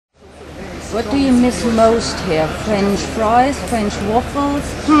What do you miss most here? French fries, French waffles,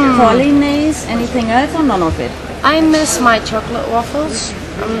 pralines, anything else, or none of it? I miss my chocolate waffles.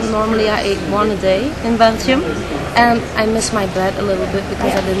 Normally I eat one a day in Belgium, and I miss my bed a little bit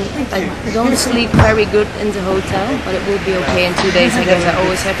because I don't sleep very good in the hotel, but it will be okay in 2 days. I guess I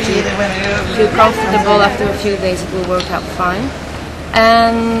always have to feel comfortable. After a few days, it will work out fine.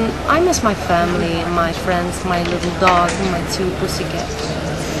 And I miss my family, my friends, my little dog, and my 2 pussycats.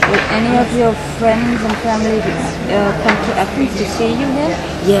 Will any of your friends and family come to Athens to see you here?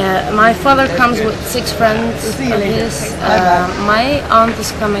 Yeah, my father comes with 6 friends of his. My aunt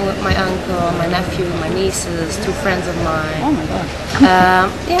is coming with my uncle, my nephew, my nieces, 2 friends of mine. Oh my God.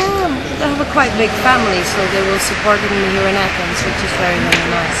 Yeah, I have a quite big family, so they will support me here in Athens, which is very, very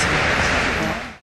nice.